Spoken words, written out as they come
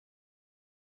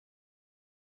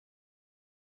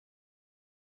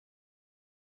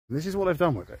And this is what they've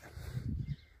done with it.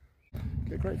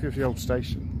 Get a great view of the old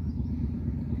station.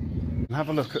 And have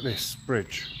a look at this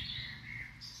bridge.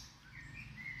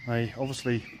 They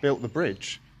obviously built the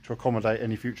bridge to accommodate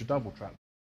any future double track.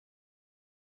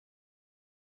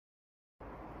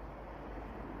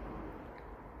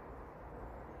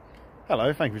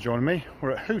 Hello, thank you for joining me.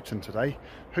 We're at Hooton today.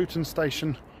 Hooton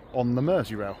station on the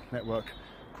Wirral network.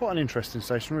 Quite an interesting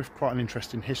station with quite an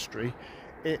interesting history.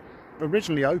 It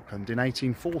originally opened in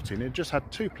 1814. It just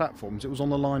had two platforms. It was on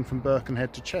the line from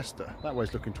Birkenhead to Chester. That way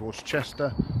is looking towards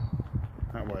Chester.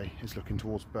 That way is looking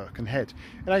towards Birkenhead.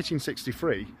 In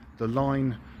 1863, the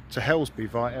line to Helsby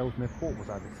via Ellesmere Port was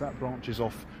added. So that branches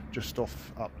off just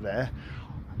off up there.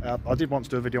 I did once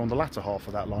do a video on the latter half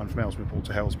of that line from Ellesmere Port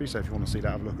to Helsby, so if you want to see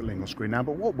that, have a look at the link on screen now.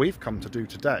 But what we've come to do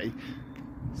today,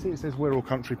 see it says Wirral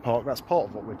Country Park, that's part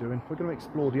of what we're doing. We're going to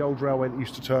explore the old railway that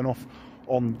used to turn off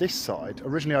on this side.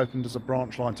 Originally opened as a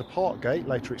branch line to Parkgate,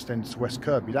 later extended to West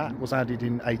Kirby. That was added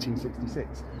in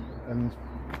 1866. And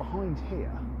behind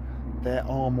here, there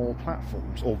are more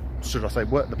platforms, or should I say,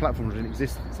 the platforms are in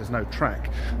existence. There's no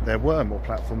track. There were more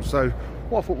platforms. So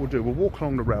what I thought we'll do, we'll walk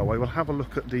along the railway, we'll have a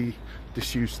look at the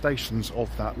disused stations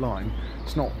of that line.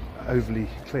 It's not overly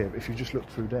clear, but if you just look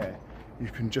through there, you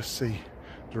can just see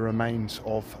the remains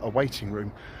of a waiting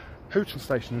room. Hooton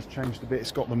station has changed a bit.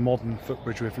 It's got the modern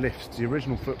footbridge with lifts. The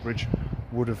original footbridge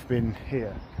would have been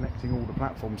here, connecting all the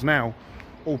platforms. Now,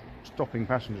 all stopping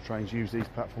passenger trains use these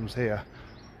platforms here.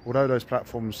 Although those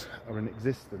platforms are in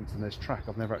existence and there's track,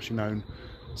 I've never actually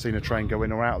seen a train go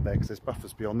in or out of there because there's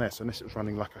buffers beyond there. So unless it was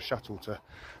running like a shuttle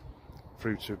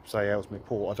through to, say, Ellesmere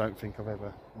Port, I don't think I've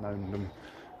ever known them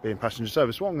being passenger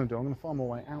service. What I'm going to do, I'm going to find my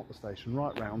way out the station,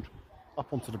 right round,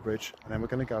 up onto the bridge, and then we're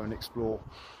going to go and explore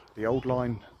the old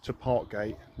line to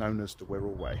Parkgate, known as the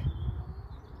Wirral Way.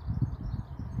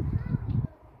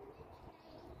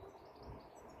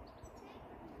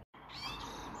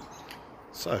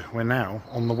 So we're now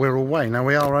on the Wirral Way. Now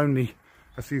we are only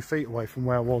a few feet away from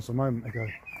where I was a moment ago.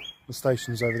 The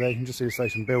station's over there. You can just see the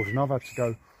station building. I've had to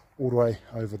go all the way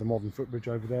over the modern footbridge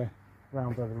over there,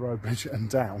 round over the road bridge and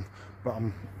down. But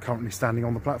I'm currently standing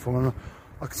on the platform and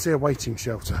I can see a waiting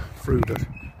shelter through the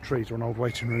trees, or an old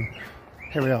waiting room.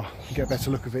 Here we are. You can get a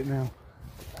better look of it now.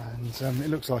 And it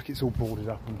looks like it's all boarded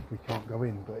up and we can't go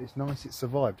in. But it's nice it's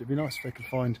survived. It'd be nice if they could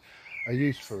find a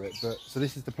use for it. But so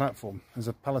this is the platform. There's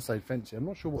a palisade fence here. I'm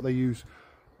not sure what they use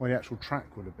where the actual track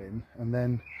would have been. And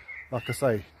then, like I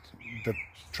say, the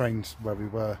trains where we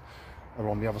were are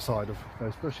on the other side of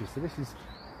those bushes. So this is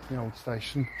the old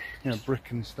station, you know,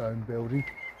 brick and stone building.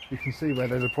 You can see where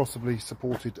they'd have possibly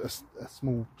supported a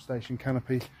small station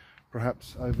canopy,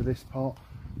 perhaps over this part.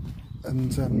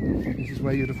 And this is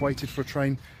where you'd have waited for a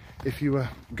train if you were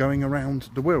going around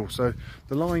the Wirral. So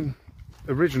the line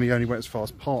originally only went as far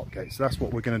as Parkgate, so that's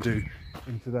what we're going to do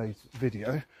in today's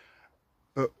video.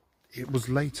 But it was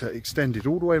later extended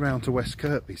all the way around to West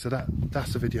Kirby, so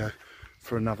that's a video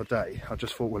for another day. I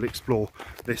just thought we'll explore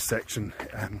this section.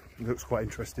 It looks quite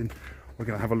interesting. We're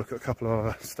going to have a look at a couple of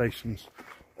other stations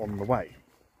on the way.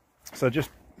 So just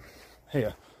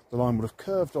here, the line would have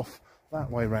curved off that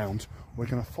way round. We're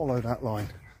going to follow that line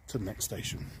to the next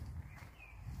station.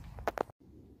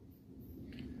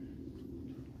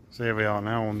 So here we are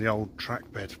now on the old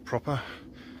track bed proper,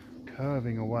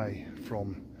 curving away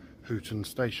from Hooton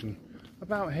station.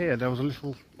 About here there was a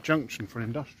little junction for an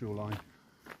industrial line.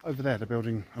 Over there they're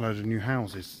building a load of new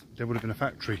houses. There would have been a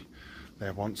factory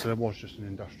there once, so there was just an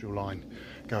industrial line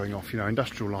going off. You know,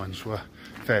 industrial lines were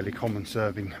fairly common,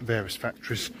 serving various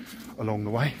factories along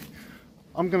the way.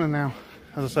 I'm going to now,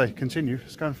 as I say, continue.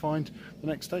 Let's go and find the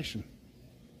next station.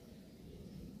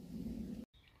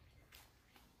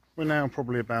 We're now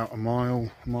probably about a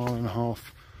mile and a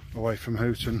half away from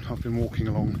Hooton. I've been walking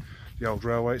along the old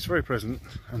railway. It's a very pleasant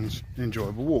and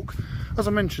enjoyable walk. As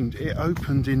I mentioned, it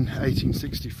opened in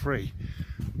 1863,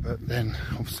 but then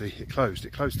obviously it closed.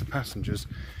 It closed to passengers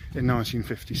in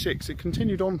 1956. It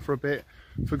continued on for a bit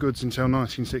for goods until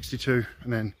 1962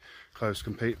 and then closed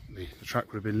completely. The track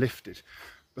would have been lifted.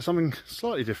 But something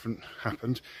slightly different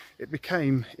happened. It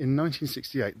became, in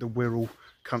 1968, the Wirral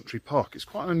Country Park. It's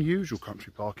quite an unusual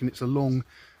country park, and it's a long,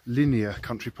 linear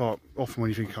country park. Often when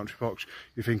you think of country parks,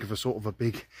 you think of a sort of a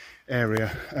big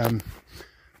area.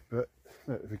 But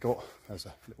look, there's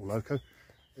a little loco.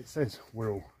 It says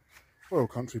Wirral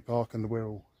Country Park and the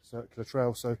Wirral Circular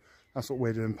Trail, so that's what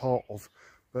we're doing part of.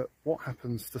 But what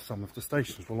happens to some of the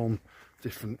stations? Well, on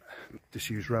different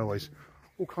disused railways,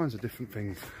 all kinds of different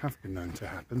things have been known to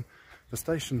happen. The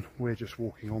station we're just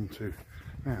walking onto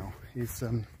now is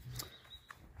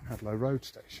Hadlow Road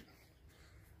station.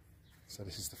 So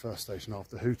this is the first station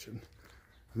after Hooton.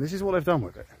 And this is what they've done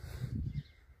with it.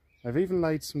 They've even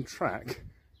laid some track,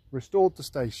 restored the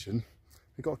station,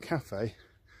 they've got a cafe,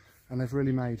 and they've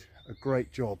really made a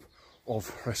great job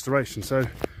of restoration. So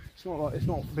it's not like it's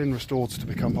not been restored to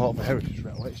become part of a heritage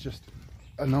railway, it's just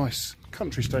a nice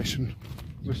country station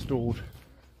restored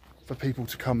for people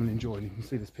to come and enjoy. And you can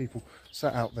see there's people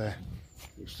sat out there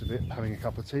looks of it having a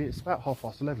cup of tea. It's about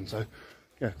 11:30, so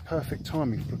yeah, perfect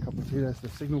timing for a cup of tea. There's the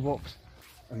signal box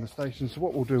and the station. So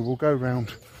what we'll do, we'll go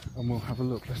round and we'll have a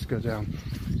look. Let's go down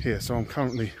here. So I'm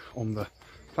currently on the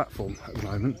platform at the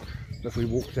moment. If we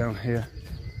walk down here,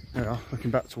 there we are, looking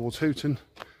back towards Hooton.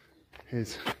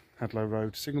 Here's Hadlow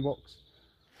Road signal box.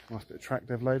 Nice bit of track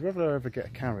they've laid. Whether they'll ever get a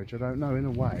carriage, I don't know. In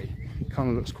a way, it kind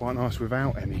of looks quite nice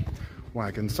without any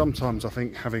wagons. Sometimes I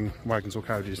think having wagons or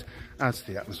carriages adds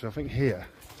to the atmosphere. I think here,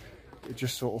 it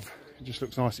just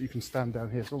looks nice that you can stand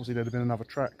down here. So obviously there'd have been another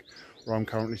track where I'm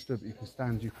currently stood, but you can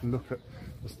stand, you can look at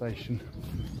the station,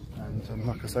 and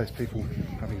like I say, it's people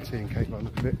having tea and cake by the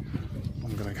look of it.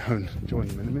 I'm going to go and join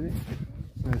them in a minute.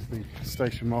 There's the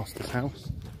station master's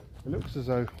house. It looks as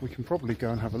though we can probably go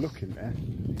and have a look in there.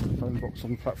 Phone box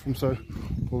on the platform, so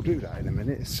we'll do that in a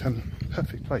minute. It's a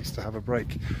perfect place to have a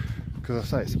break, because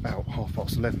I say it's about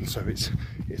 11:30, so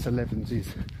it's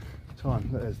 11's time.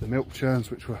 There's the milk churns,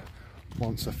 which were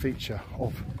once a feature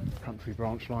of country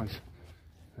branch lines.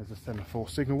 There's a semaphore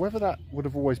signal. Whether that would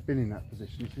have always been in that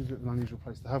position, it is an unusual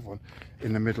place to have one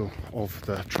in the middle of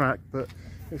the track, but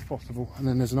it's possible. And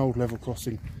then there's an old level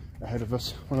crossing ahead of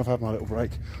us. When I've had my little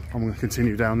break, I'm going to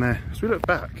continue down there. As we look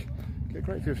back, get a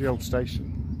great view of the old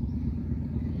station.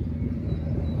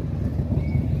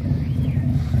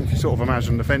 If you sort of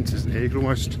imagine the fences here,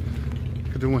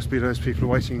 could almost be those people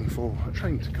waiting for a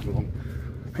train to come along.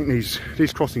 I think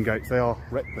these crossing gates, they are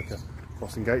replica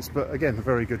crossing gates, but again, a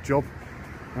very good job.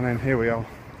 And then here we are,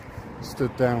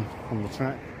 stood down on the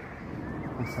track.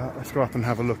 Let's go up and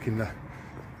have a look in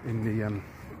the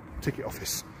ticket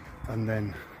office. And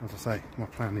then, as I say, my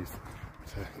plan is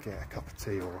to get a cup of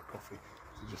tea or a coffee.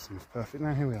 It just seems perfect.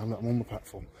 Now here we are, look, I'm on the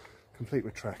platform, complete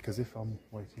with track, as if I'm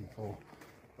waiting for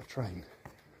a train.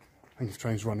 I think if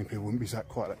trains running, people wouldn't be sat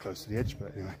quite that close to the edge,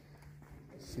 but anyway,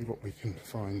 let's see what we can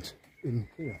find in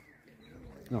here.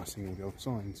 Nice seeing all the old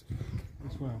signs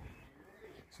as well.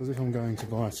 So as if I'm going to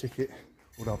buy a ticket,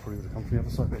 although I'll probably would have come from the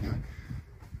other side, but anyway.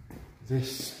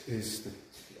 This is the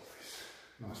ticket office,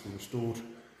 nicely restored.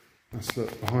 Let's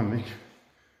look behind me,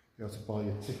 be able to buy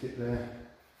your ticket there.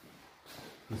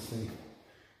 You see,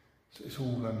 so it's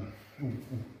all done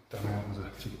out as a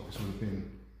ticket office would have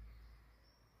been.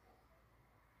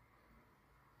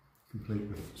 Complete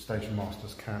with station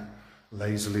master's cat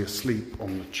lazily asleep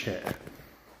on the chair.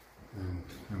 And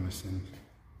down this end.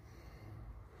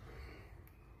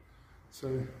 So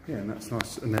yeah, and that's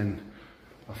nice. And then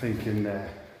I think in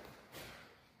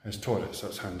there's toilets, so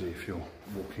that's handy if you're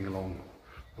walking along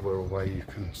the Wirral way, you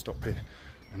can stop here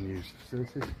and use the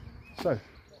facilities. So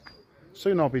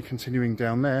soon I'll be continuing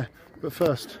down there, but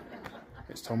first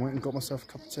it's time I went and got myself a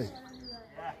cup of tea.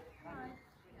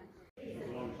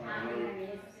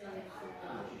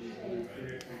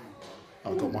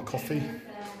 I've got my coffee,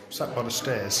 sat by the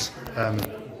stairs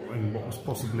in what was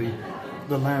possibly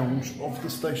the lounge of the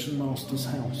station master's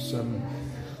house.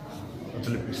 I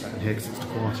deliberately sat in here because it's the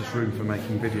quietest room for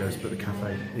making videos, but the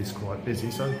cafe is quite busy,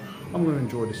 so I'm going to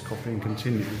enjoy this coffee and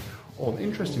continue on.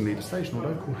 Interestingly, the station,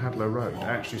 although called Hadlow Road,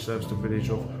 actually serves the village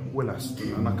of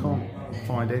Wirral, and I can't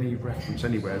find any reference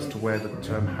anywhere as to where the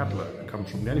term Hadlow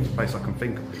comes from. The only place I can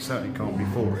think of, it certainly can't be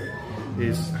for it,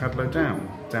 is Hadlow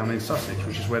down in Sussex,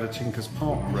 which is where the Tinkers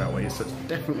Park Railway is, so it's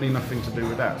definitely nothing to do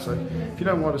with that. So if you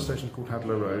know why the station is called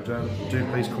Hadlow Road, do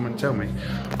please comment and tell me.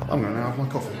 I'm going to now have my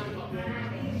coffee.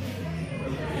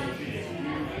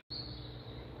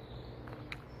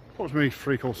 Approximately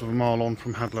 3/4 of a mile on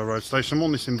from Hadlow Road station. I'm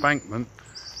on this embankment.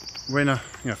 We're in a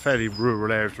fairly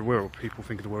rural area of the Wirral. People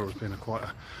think of the Wirral as being quite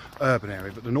an urban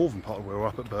area, but the northern part of the Wirral,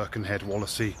 up at Birkenhead,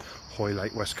 Wallasey,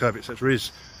 Hoylake, West Kirby, etc.,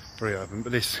 is very urban.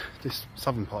 But this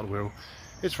southern part of the Wirral,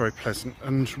 it's very pleasant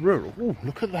and rural. Oh,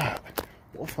 look at that!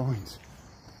 What a find!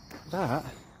 That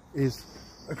is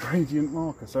a gradient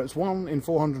marker. So it's 1 in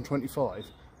 425,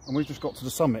 and we've just got to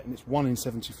the summit, and it's 1 in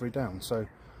 73 down. So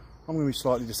I'm going to be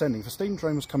slightly descending. If a steam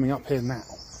train was coming up here now,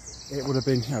 it would have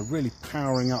been really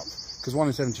powering up, because 1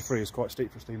 in 73 is quite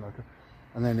steep for a steam loco,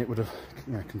 and then it would have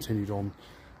continued on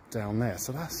down there.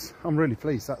 So I'm really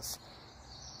pleased. That's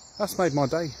made my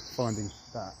day, finding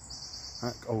that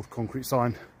old concrete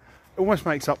sign. It almost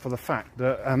makes up for the fact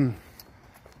that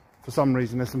for some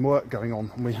reason there's some work going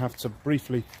on, and we have to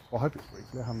briefly, well, I hope it's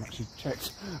briefly, I haven't actually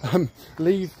checked,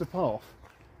 leave the path.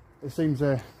 It seems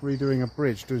they're redoing a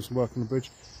bridge, doing some work on the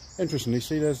bridge, Interestingly,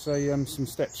 see there's some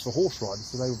steps for horse riders,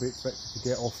 so they will be expected to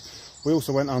get off. We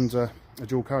also went under a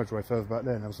dual carriageway further back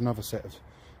there, and there was another set of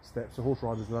steps, so horse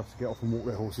riders will have to get off and walk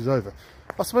their horses over.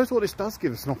 I suppose what this does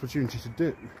give us an opportunity to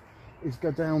do is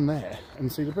go down there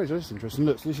and see the bridge. That's interesting.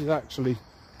 Look, so this is actually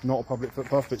not a public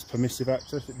footpath, but it's permissive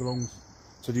access. It belongs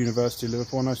to the University of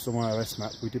Liverpool. I noticed on my OS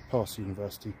map we did pass the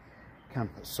university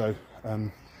campus, so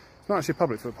it's not actually a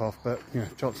public footpath, but you know,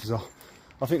 chances are,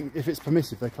 I think if it's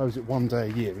permissive, they close it one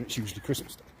day a year, and it's usually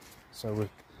Christmas Day, so it's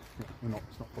not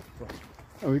public for us.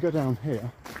 And we go down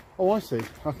here. Oh, I see.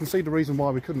 I can see the reason why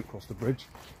we couldn't cross the bridge.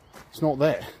 It's not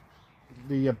there.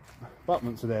 The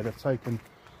abutments are there. They've taken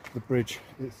the bridge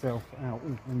itself out,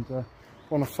 and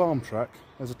on a farm track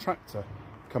there's a tractor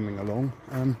coming along,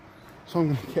 so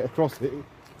I'm going to get across it.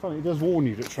 Funny, it does warn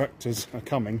you that tractors are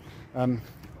coming.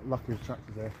 Luckily the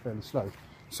tractors there fairly slow,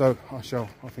 so I shall,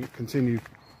 I think, continue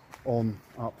on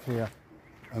up here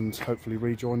and hopefully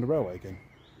rejoin the railway again.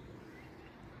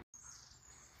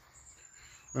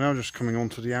 We're now just coming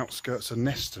onto the outskirts of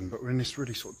Neston, but we're in this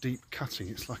really sort of deep cutting.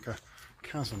 It's like a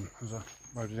chasm. There's a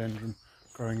rhododendron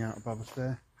growing out above us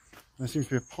there. And there seems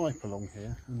to be a pipe along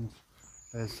here, and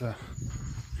there's you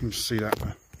can just see that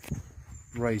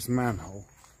raised manhole.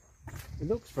 It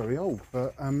looks very old,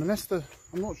 but I'm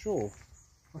not sure.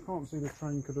 I can't see the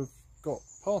train could have got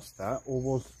past that,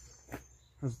 or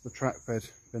has the track bed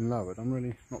been lowered? I'm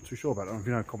really not too sure about it. If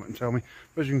you know, comment and tell me.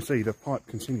 But as you can see, the pipe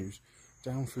continues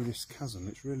down through this chasm.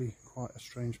 It's really quite a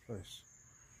strange place.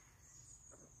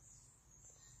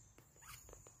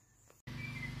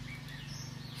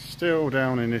 Still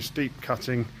down in this deep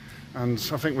cutting, and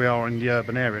I think we are in the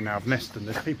urban area now of Neston.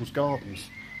 There's people's gardens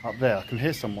up there. I can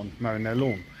hear someone mowing their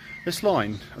lawn. This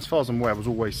line, as far as I'm aware, was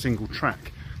always single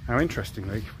track. Now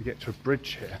interestingly, we get to a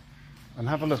bridge here, and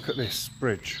have a look at this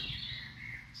bridge.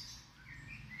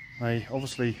 They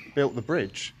obviously built the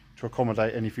bridge to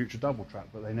accommodate any future double track,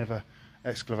 but they never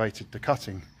excavated the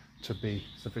cutting to be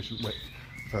sufficient width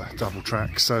for double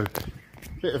track. So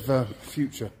a bit of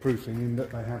future proofing in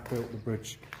that they have built the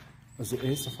bridge as it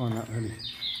is. I find that really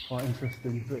quite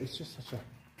interesting, but it's just such a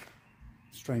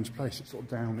strange place. It's sort of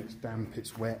down, it's damp,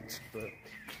 it's wet, but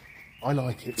I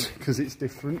like it because it's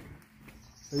different.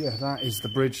 So yeah, that is the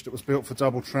bridge that was built for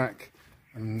double track,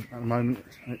 and at the moment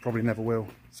it probably never will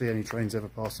see any trains ever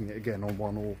passing it again on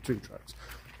one or two tracks.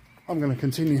 I'm going to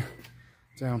continue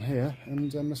down here,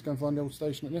 and let's go and find the old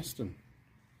station at Neston.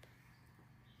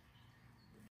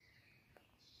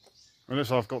 Well, looks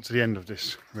like I've got to the end of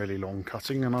this really long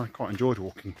cutting, and I quite enjoyed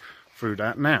walking through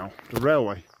that. Now the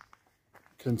railway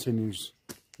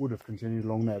would have continued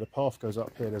along there. The path goes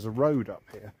up here. There's a road up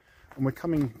here, and we're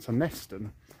coming to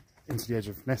Neston, into the edge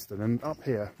of Neston, and up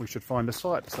here we should find a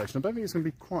site at the station. I don't think it's going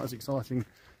to be quite as exciting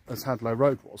as Hadlow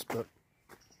Road was, but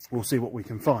we'll see what we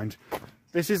can find.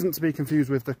 This isn't to be confused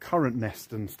with the current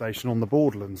Neston station on the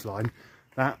Borderlands line.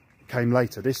 That came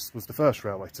later. This was the first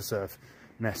railway to serve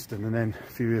Neston, and then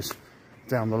a few years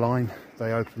down the line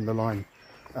they opened the line.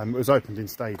 It was opened in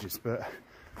stages, but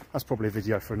that's probably a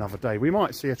video for another day. We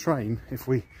might see a train because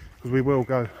we will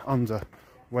go under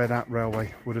where that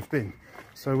railway would have been.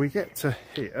 So we get to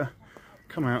here,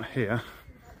 come out here,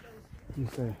 you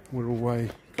say Wirral Way,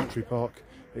 Country Park,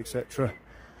 etc.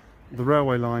 The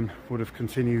railway line would have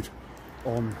continued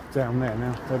on down there.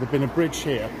 Now there'd have been a bridge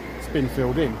here, it's been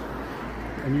filled in,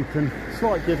 and you can,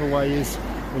 slight giveaway is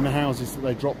in the houses that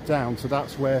they drop down, so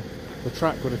that's where the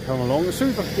track would have come along. As soon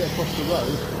as I can get across the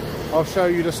road, I'll show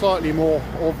you the slightly more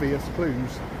obvious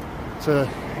clues to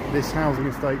this housing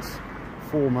estate's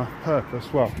former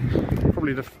purpose. Well,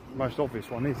 probably the most obvious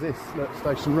one is this,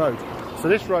 Station Road. So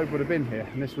this road would have been here,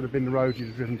 and this would have been the road you'd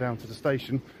have driven down to the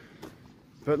station.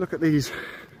 But look at these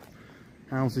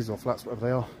houses or flats, whatever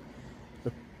they are.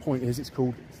 The point is, it's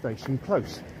called Station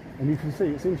Close, and you can see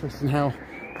it's interesting how,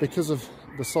 because of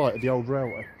the site of the old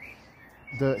railway,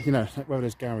 you know, where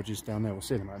there's garages down there, we'll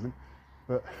see in a moment,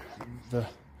 but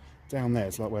down there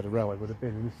is like where the railway would have been,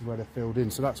 and this is where they're filled in.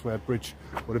 So that's where a bridge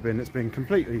would have been. It's been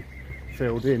completely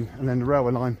filled in, and then the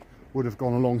railway line would have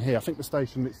gone along here. I think the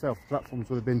station itself, the platforms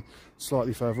would have been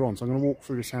slightly further on. So I'm going to walk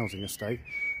through this housing estate,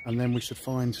 and then we should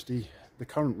find the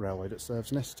current railway that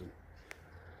serves Neston.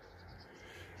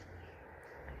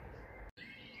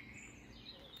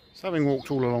 So having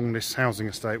walked all along this housing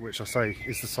estate, which I say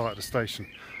is the site of the station,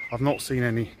 I've not seen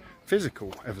any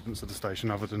physical evidence of the station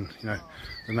other than, you know,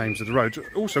 the names of the roads.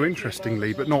 Also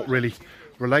interestingly, but not really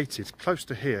related, close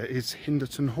to here is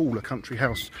Hooton Hall, a country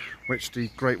house which the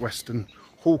Great Western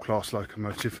Hall class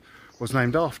locomotive was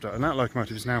named after, and that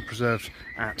locomotive is now preserved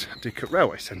at Didcot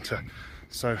Railway Centre.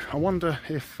 So I wonder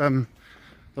if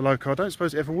the loco. I don't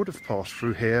suppose it ever would have passed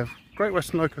through here. Great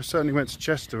Western Loco certainly went to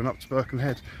Chester and up to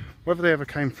Birkenhead. Whether they ever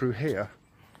came through here,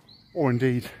 or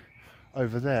indeed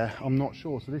over there, I'm not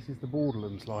sure. So this is the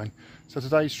Borderlands line. So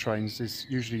today's trains is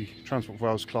usually Transport for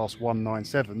Wales class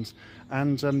 197s,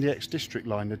 and the ex-district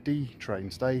line, the D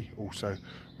trains, they also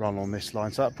run on this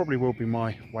line. So that probably will be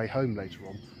my way home later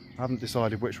on. I haven't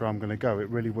decided which way I'm going to go. It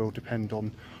really will depend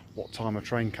on what time a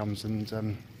train comes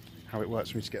and how it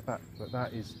works for me to get back. But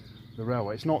that is the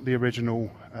railway. It's not the original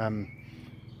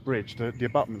bridge. The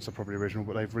abutments are probably original,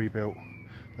 but they've rebuilt.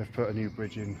 They've put a new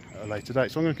bridge in at a later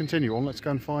date. So I'm going to continue on. Let's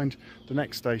go and find the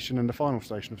next station and the final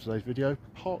station of today's video,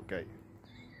 Parkgate.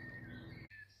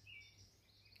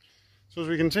 So as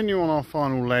we continue on our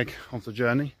final leg of the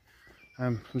journey,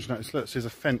 just notice, look, there's a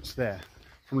fence there.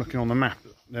 From looking on the map,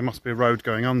 there must be a road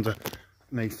going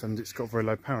underneath, and it's got very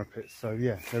low parapets. So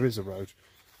yeah, there is a road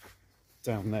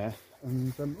down there.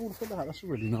 And oh, look at that. That's a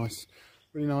really nice,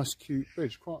 cute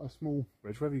bridge. Quite a small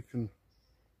bridge. Whether you can,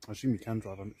 I assume you can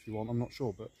drive on it if you want. I'm not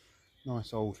sure, but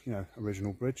nice old, you know,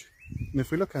 original bridge. And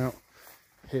if we look out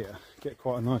here, get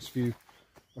quite a nice view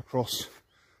across.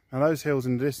 Now those hills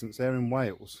in the distance, they're in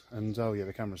Wales, and oh yeah,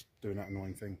 the camera's doing that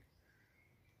annoying thing.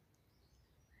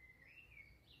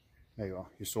 There you are,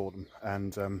 you saw them.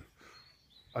 And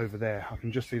over there, I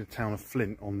can just see the town of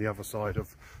Flint on the other side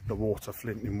of the water.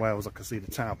 Flint in Wales, I can see the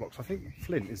tower blocks. I think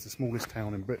Flint is the smallest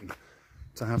town in Britain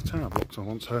to have tower blocks, I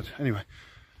once heard. Anyway,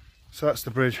 so that's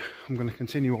the bridge. I'm going to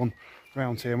continue on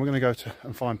round here, and we're going to go to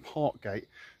and find Parkgate,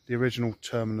 the original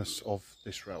terminus of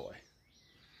this railway.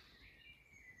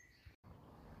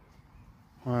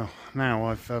 Well, now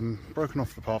I've broken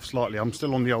off the path slightly. I'm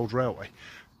still on the old railway.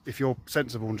 If you're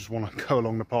sensible and just want to go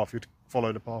along the path, you'd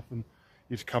follow the path and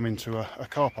you'd come into a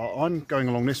car park. I'm going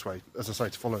along this way, as I say,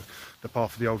 to follow the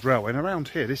path of the old railway. And around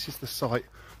here, this is the site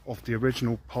of the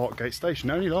original Parkgate station.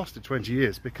 It only lasted 20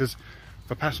 years because,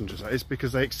 for passengers, that is,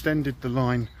 because they extended the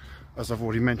line, as I've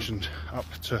already mentioned,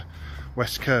 up to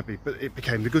West Kirby, but it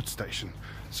became the goods station.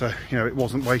 So, you know, it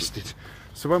wasn't wasted.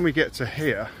 So when we get to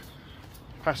here,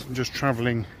 passengers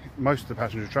travelling, most of the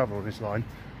passengers travel on this line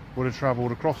would have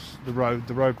travelled across the road.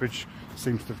 The road bridge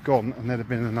seems to have gone, and there'd have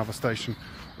been another station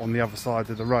on the other side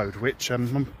of the road, which I'm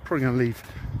probably going to leave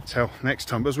till next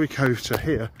time. But as we go to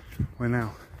here, we're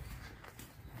now,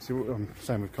 see what I'm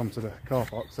saying, we've come to the car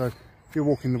park. So if you're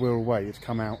walking the Wirral way, you'd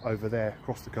come out over there,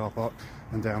 across the car park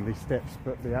and down these steps,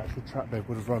 but the actual track bed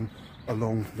would have run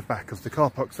along the back of the car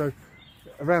park. So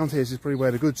around here is probably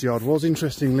where the goods yard was.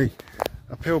 Interestingly,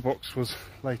 a pillbox was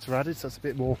later added, so that's a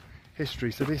bit more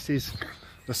history. So this is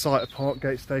the site of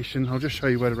Parkgate station. I'll just show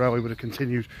you where the railway would have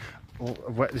continued.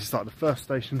 This is like the first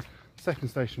station. The second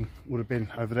station would have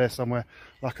been over there somewhere.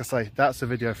 Like I say, that's a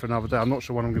video for another day. I'm not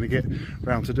sure when I'm going to get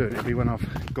round to doing it. It'll be when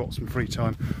I've got some free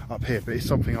time up here, but it's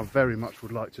something I very much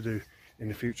would like to do in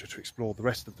the future, to explore the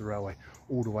rest of the railway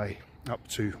all the way up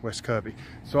to West Kirby.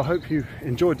 So I hope you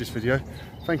enjoyed this video.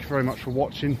 Thank you very much for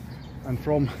watching. And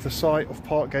from the site of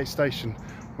Parkgate station,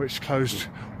 which closed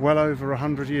well over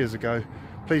 100 years ago,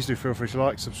 please do feel free to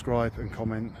like, subscribe and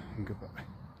comment, and goodbye.